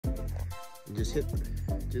Just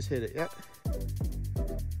hit it. Yep.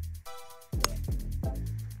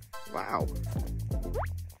 Wow.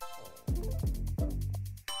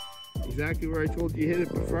 Exactly where I told you hit it,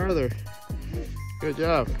 but farther. Good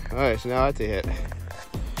job. All right, so now I have to hit.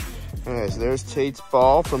 All right, so there's Tate's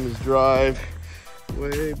ball from his drive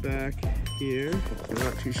way back here.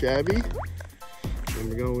 Not too shabby. And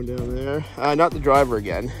we're going down there. Not the driver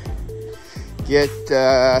again. Get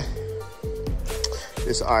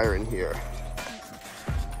this iron here.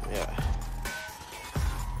 Yeah.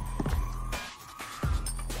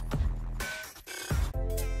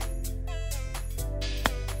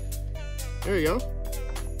 There you go.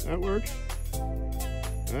 That works.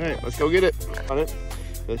 All right, let's go get it on it.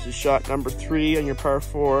 This is shot number 3 on your par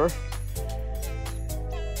 4.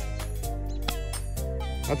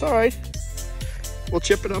 That's all right. We'll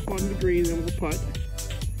chip it up on the green and we'll putt.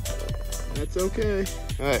 That's okay.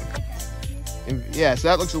 All right. And yeah, so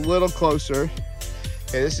that looks a little closer.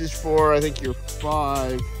 Okay, this is for, I think, your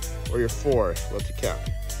 5 or your 4. Let's count.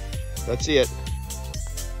 Let's see it.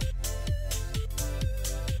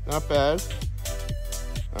 Not bad.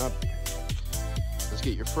 Let's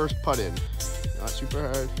get your first putt in. Not super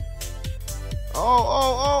hard.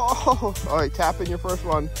 Oh. All right, tap in your first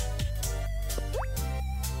one.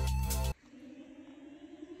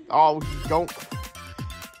 Oh, don't.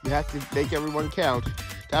 You have to make everyone count.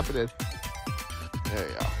 Tap it in. There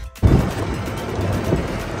you go.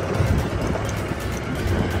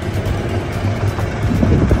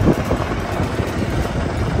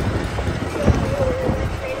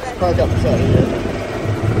 Park up the side here.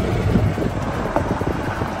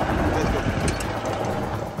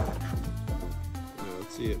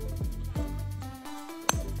 Let's see it.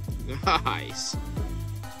 Nice.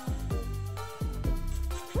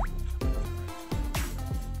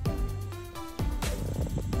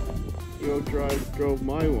 Drove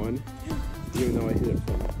my one, even though I hit it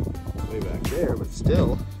from way back there, but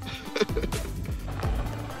still.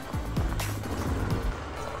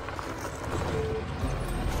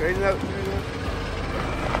 Straighten out.